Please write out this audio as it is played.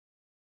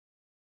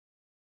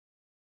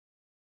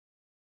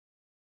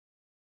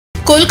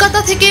কলকাতা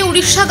থেকে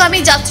উড়িষ্যাগামী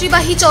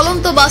যাত্রীবাহী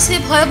চলন্ত বাসে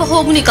ভয়াবহ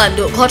অগ্নিকাণ্ড।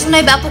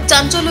 ঘটনায় ব্যাপক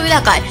চাঞ্চল্য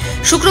এলাকায়।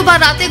 শুক্রবার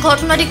রাতে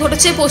ঘটনাটি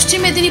ঘটেছে পশ্চিম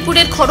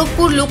মেদিনীপুরের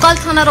খড়গপুর লোকাল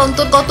থানার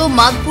অন্তর্গত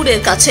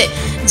মাদপুরের কাছে।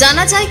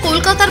 জানা যায়,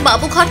 কলকাতার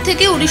বাবুঘাট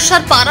থেকে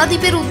উড়িষ্যার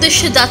পারাদ্বীপের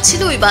উদ্দেশ্যে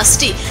যাচ্ছিল ওই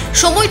বাসটি।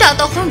 সময়টা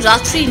তখন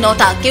রাত্রি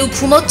 9টা। কেউ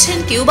ঘুমোচ্ছেন,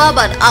 কেউ বা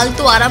আবার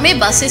আলতো আরামে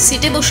বাসের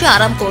সিটে বসে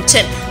আরাম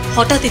করছেন।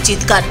 হঠাৎই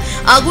চিৎকার,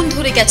 আগুন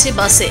ধরে গেছে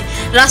বাসে।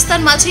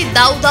 রাস্তার মাঝে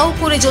দাউ দাউ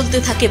করে জ্বলতে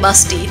থাকে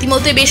বাসটি।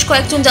 ইতিমধ্যে বেশ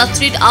কয়েকজন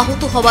যাত্রীর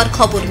আহত হওয়ার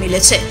খবর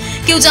মিলেছে।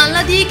 কেউ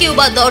জানলা দিয়ে, কেউ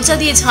বা দরজা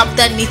দিয়ে ঝাঁপ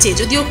দেন নিচে।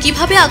 যদিও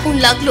কিভাবে আগুন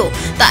লাগলো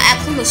তা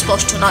এখনো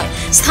স্পষ্ট নয়।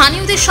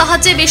 স্থানীয়দের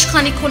সাহায্যে বেশ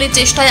খানিকক্ষণের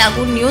চেষ্টায়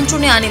আগুন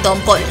নিয়ন্ত্রণে আনে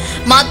দমকল।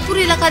 মাদপুর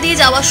এলাকা দিয়ে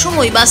যাওয়ার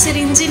সময় বাসের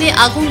ইঞ্জিনে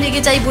আগুন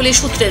লেগে যায় বলে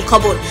সূত্রের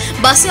খবর।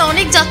 বাসে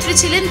অনেক যাত্রী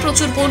ছিলেন,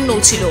 প্রচুর পণ্যও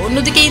ছিল।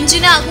 অন্যদিকে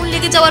ইঞ্জিনে আগুন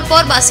লেগে যাওয়ার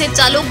পর বাসের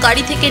চালক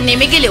গাড়ি থেকে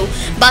নেমে গেলেও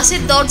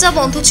বাসের দরজা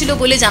বন্ধ ছিল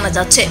বলে জানা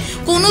যাচ্ছে।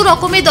 কোনো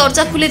রকমে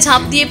দরজা খুলে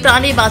ঝাঁপ দিয়ে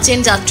প্রাণে বাঁচেন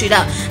যাত্রীরা।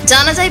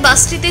 জানা যায়,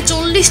 বাসটিতে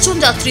 40 জন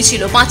যাত্রী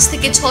ছিল। 5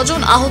 থেকে 6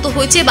 জন আহত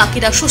হয়েছে,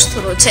 বাকিরা সুস্থ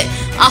রয়েছে।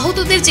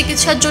 আহতদের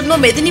চিকিৎসার জন্য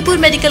মেদিনীপুর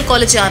মেডিকেল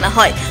কলেজে আনা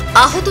হয়।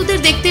 আহতদের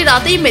দেখতে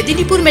রাতেই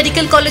মেদিনীপুর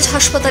মেডিকেল কলেজ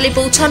হাসপাতালে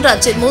পৌঁছান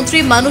রাজ্যের মন্ত্রী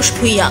মানুষ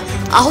ভূঁইয়া।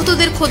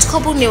 আহতদের খোঁজ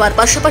খবর নেওয়ার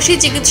পাশাপাশি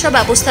চিকিৎসা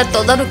ব্যবস্থার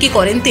তদারকি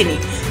করেন তিনি।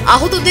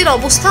 আহতদের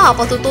অবস্থা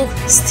আপাতত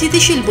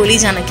স্থিতিশীল বলেই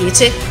জানা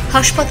গিয়েছে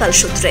হাসপাতাল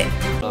সূত্রে।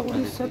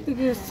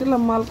 থেকে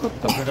এসেছিলাম মাল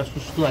করতে,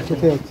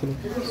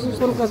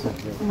 কলকাতা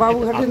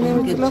বাবুঘাটে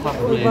নেমেছিলাম।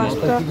 ওই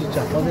বাসটা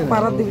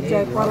পারাদ্বীপ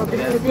যায়,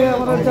 পারাদ্বীপ থেকে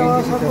আমরা যাওয়া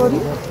আসা করি।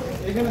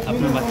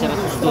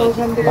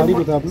 ওইখান থেকে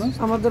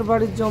আমাদের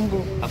বাড়ির জম্বু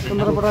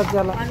চন্দ্রপাড়া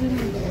জেলা।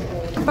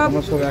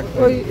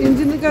 ওই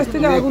ইঞ্জিনের কাছ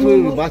থেকে আগুন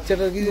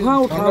ধোঁয়া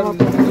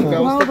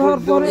ওঠার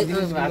পরে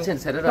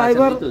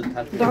ড্রাইভার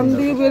ডান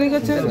দিকে বেরিয়ে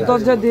গেছে,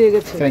 দরজা দিয়ে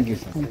গেছে,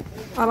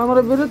 আর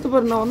আমরা বেরোতে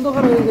পারি না,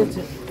 অন্ধকার হয়ে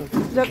গেছে।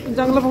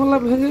 জানলা ফাংলা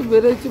ভেঙে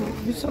বেরিয়েছি,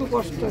 বিশাল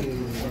কষ্ট।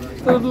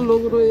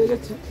 লোক রয়ে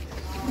গেছে,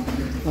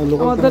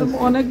 আমাদের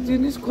অনেক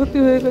জিনিস ক্ষতি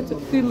হয়ে গেছে।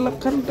 3 লাখ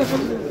টাকা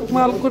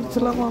মাল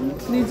করছিলাম আমি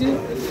নিজে,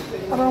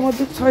 আর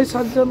আমাদের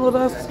 6-7 জন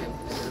ওরা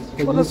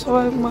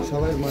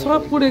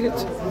সব পুড়ে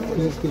গেছে।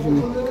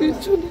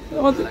 কিছু নেই,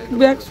 আমাদের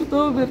ব্যাগ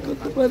শুধুও বের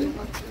করতে পারি।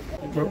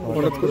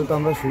 হঠাৎ করে তো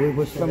আমরা শুয়ে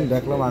বসছিলাম,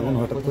 দেখলাম আগুন।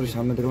 হঠাৎ করে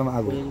সামনে দেখলাম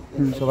আগুন,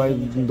 সবাই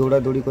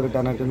দৌড়াদৌড়ি করে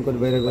টানাটানি করে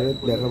বেড়ে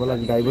দেখাবেলা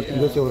ড্রাইভার কী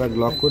হচ্ছে, ওরা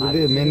লক করে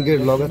দিয়ে, মেন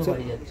গেট লক আছে,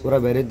 ওরা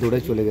বেড়ে দৌড়ে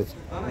চলে গেছে।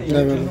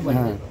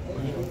 হ্যাঁ,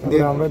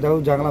 দিয়ে আমরা দেখো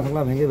জানলা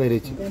ফাংলা ভেঙে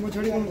বেরিয়েছি।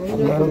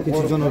 আমরা আরও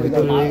কিছু জন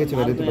ভিতরে রয়ে গেছে,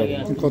 বেরোতে পারি।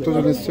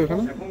 কতজন এসছে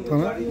ওখানে?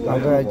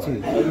 আমরা আছি,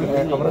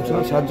 আমরা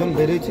ছিলাম 7 জন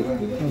বেরিয়েছি,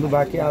 কিন্তু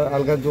বাকি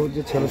আলগা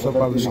যে ছেলে সব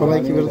পাবে। সবাই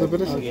কি বেরোতে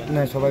পেরেছে?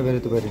 না, সবাই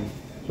বেরোতে পারিনি,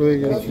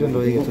 কিছুজন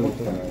রয়ে গেছে।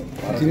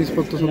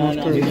 জিনিসপত্র সব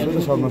নষ্ট, জিনিসপত্র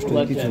সব নষ্ট,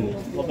 কিছু নেই।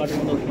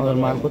 আমাদের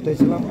মাল করতে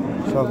ছিলাম,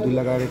 সব 2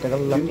 লাখ 2.5 টাকার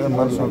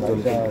মাল সব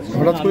জ্বলতে।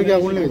 হঠাৎ করে কি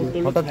আগুন লেগেছে?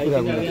 হঠাৎ করে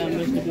আগুন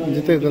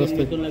যেতে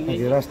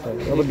রাস্তায়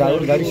এবার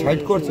ড্রাইভার গাড়ি সাইড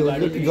করছে,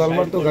 ওদের একটু জল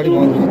মারতো, গাড়ি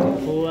বন্ধ হতো,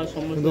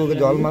 কিন্তু ওকে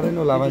জল মারেনি,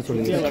 ও লাভায়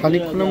চলে গেছে।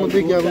 খানিকক্ষণের মধ্যে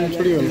কি আগুন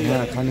ছড়িয়ে গেল?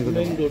 হ্যাঁ,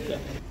 খানিকক্ষণ।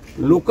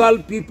 লোকাল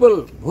পিপল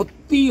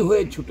ভর্তি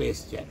হয়ে ছুটে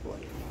এসছে,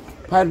 একবারে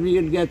ফায়ার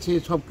ব্রিগেড গেছে,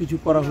 সব কিছু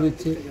করা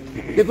হয়েছে।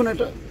 দেখুন,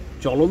 একটা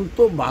চলন্ত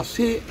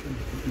বাসে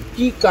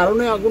কি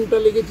কারণে আগুনটা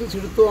লেগেছে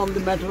সেটা তো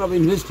আমাদের ম্যাটার অফ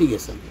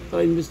ইনভেস্টিগেশন,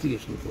 তারা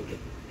ইনভেস্টিগেশন করবে।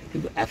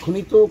 কিন্তু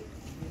এখনই তো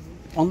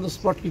অন দ্য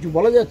স্পট কিছু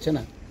বলা যাচ্ছে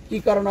না কী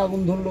কারণে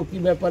আগুন ধরলো, কী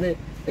ব্যাপারে।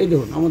 এই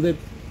ধরুন, আমাদের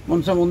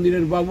মনসা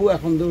মন্দিরের বাবু,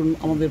 এখন ধরুন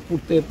আমাদের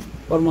পূর্তের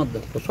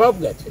কর্মাধ্যক্ষ, সব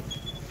গেছে।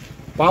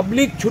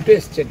 পাবলিক ছুটে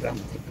এসছে গ্রাম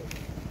থেকে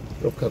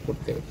রক্ষা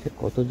করতে।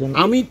 কতজন?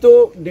 আমি তো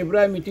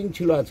ডেবরায় মিটিং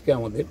ছিল আজকে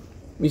আমাদের,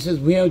 মিসেস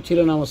ভূঁইয়াও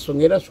ছিলেন আমার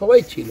সঙ্গে, এরা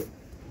সবাই ছিল।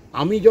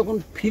 আমি যখন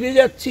ফিরে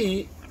যাচ্ছি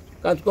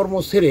কাজকর্ম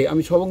সেরে,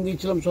 আমি সবং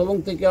গিয়েছিলাম, সবং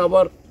থেকে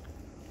আবার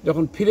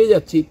যখন ফিরে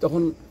যাচ্ছি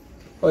তখন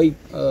ওই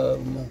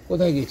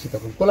কোথায় গেছি,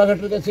 তখন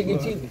কোলাঘাটের কাছে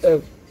গেছি।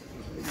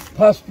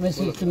 ফার্স্ট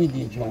মেসেজ তুমি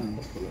দিয়েছো,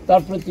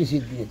 তারপরে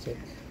তিসির দিয়েছে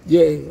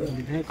যে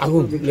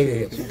আগুন লেগে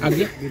গেছে।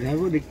 আগে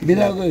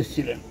বিধায়কও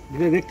এসেছিলেন,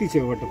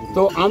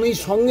 তো আমি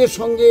সঙ্গে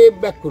সঙ্গে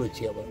ব্যাক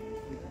করেছি। আবার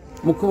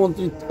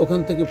মুখ্যমন্ত্রী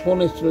ওখান থেকে ফোন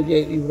এসেছিল যে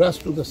you rush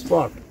to the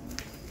spot.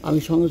 আমি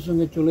সঙ্গে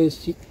সঙ্গে চলে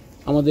এসেছি।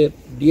 আমাদের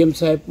ডিএম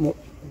সাহেব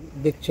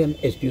দেখছেন,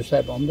 এসডিও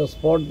সাহেব অন দ্য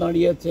স্পট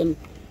দাঁড়িয়ে আছেন।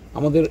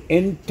 আমাদের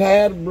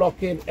এন্টায়ার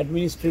ব্লকের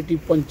অ্যাডমিনিস্ট্রেটিভ,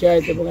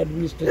 পঞ্চায়েত এবং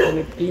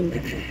অ্যাডমিনিস্ট্রেশনের টিম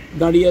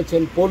দাঁড়িয়ে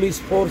আছেন। Police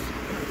force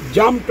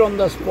jumped on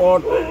the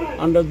spot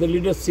under the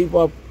leadership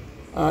of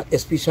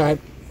SP সাহেব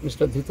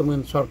মিস্টার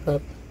ধৃতমেন সরকার।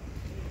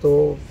 তো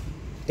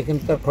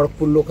এখানকার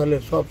খড়গপুর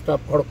লোকালের সব স্টাফ,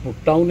 খড়গপুর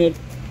টাউনের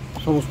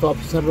সমস্ত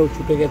অফিসাররাও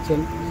ছুটে গেছেন।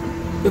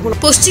 দেখুন,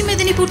 পশ্চিম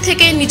মেদিনীপুর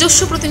থেকে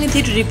নিজস্ব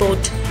প্রতিনিধির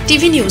রিপোর্ট,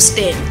 টিভি নিউজ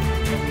 10।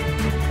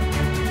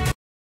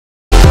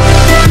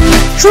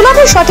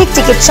 সুলভের সঠিক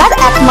চিকিৎসার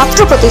একমাত্র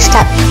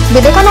প্রতিষ্ঠান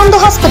বিবেকানন্দ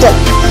হসপিটাল।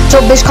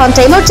 24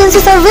 ঘন্টা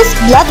emergency service,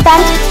 blood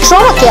bank,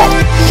 trauma care.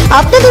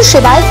 আপনাদের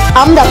সেবায়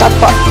আমরা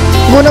তৎপর।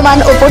 গুণমান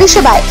ও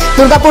পরিষেবায়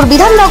দুর্গাপুর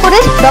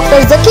বিধাননগরের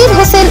ডক্টর জাকির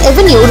হোসেন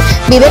এভিনিউর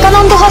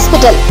বিবেকানন্দ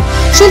হসপিটাল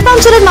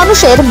শিল্পাঞ্চলের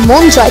মানুষের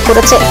মন জয়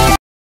করেছে।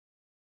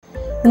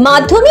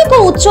 মাধ্যমিক ও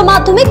উচ্চ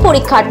মাধ্যমিক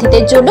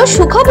পরীক্ষার্থীদের জন্য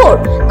সুখবর,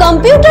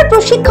 কম্পিউটার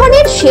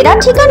প্রশিক্ষণের সেরা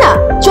ঠিকানা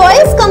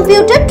চয়েস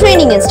কম্পিউটার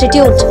ট্রেনিং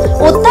ইনস্টিটিউট।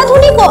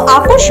 অত্যাধুনিক ও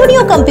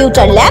আকর্ষণীয়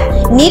কম্পিউটার ল্যাব,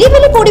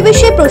 নিরিবিলি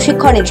পরিবেশে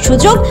প্রশিক্ষণের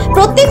সুযোগ,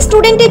 প্রত্যেক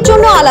স্টুডেন্টের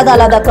জন্য আলাদা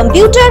আলাদা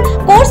কম্পিউটার,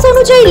 কোর্স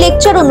অনুযায়ী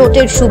লেকচার ও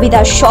নোটের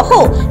সুবিধা সহ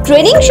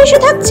ট্রেনিং শেষে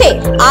থাকছে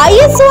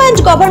ISO and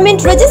government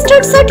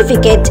registered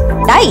certificate.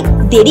 তাই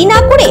দেরি না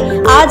করে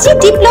আজই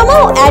ডিপ্লোমা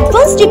ও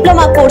অ্যাডভান্স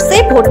ডিপ্লোমা কোর্সে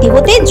ভর্তি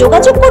হতে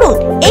যোগাযোগ করুন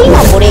এই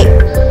নম্বরে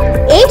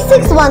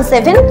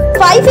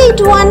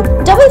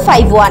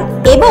 8617581551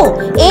 এবং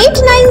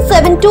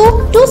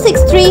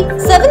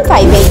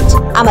 8972263758।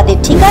 আমাদের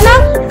ঠিকানা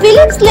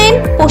Philips lane,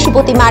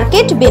 Pashupati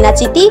market,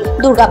 Benachiti,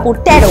 Durgapur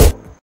 13।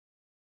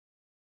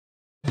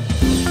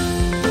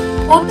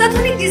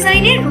 অত্যাধুনিক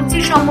ডিজাইনের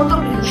রুচিসম্মত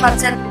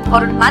গৃহসজ্জার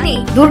উপকরণ মানে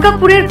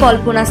দুর্গাপুরের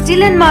কল্পনা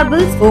still and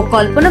marbles O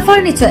Kalpana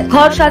furniture.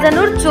 ঘর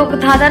সাজানোর, চোখ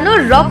ধাঁধানোর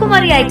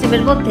রকমারি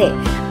আইটেমের মধ্যে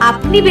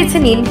আপনি বেছে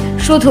নিন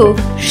শুধু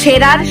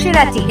সেরার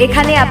সেরাটি।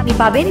 এখানে আপনি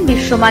পাবেন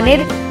বিশ্বমানের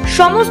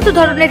সমস্ত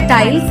ধরনের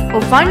টাইলস ও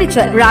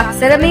furniture, রাক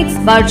ceramics,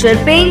 Berger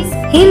Paints,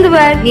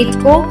 Hindware,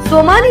 নিটকো,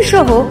 Somani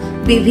সহ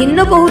বিভিন্ন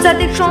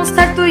বহুজাতিক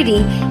সংস্থার তৈরি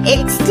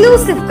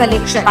এক্সক্লুসিভ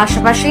কালেকশন।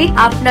 পাশাপাশি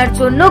আপনার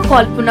জন্য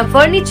কল্পনা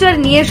ফার্নিচার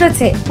নিয়ে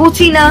এসেছে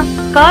পুচিনা,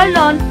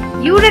 কার্লন,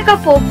 ইউরেকা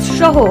ফোর্বস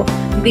সহ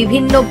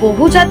বিভিন্ন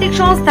বহুজাতিক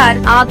সংস্থার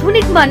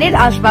আধুনিক মানের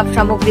আসবাব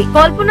সামগ্রী।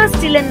 কল্পনা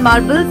স্টিল এন্ড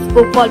মার্বেলস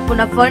ও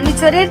কল্পনা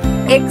ফার্নিচারের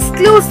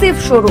এক্সক্লুসিভ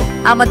শোরুম।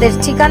 আমাদের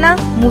ঠিকানা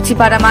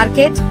মুচিপাড়া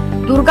মার্কেট,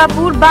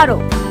 দুর্গাপুর 12।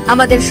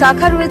 আমাদের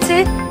শাখা রয়েছে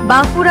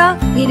বাঁকুড়া,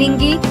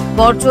 ফিরিঙ্গি,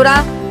 বড়জোড়া,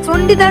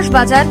 চণ্ডীদাস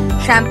বাজার,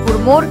 শ্যামপুর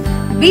মোড়,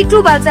 বিটু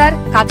বাজার,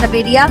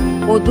 কাঁটাবেড়িয়া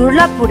ও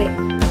দুর্লাভপুরে।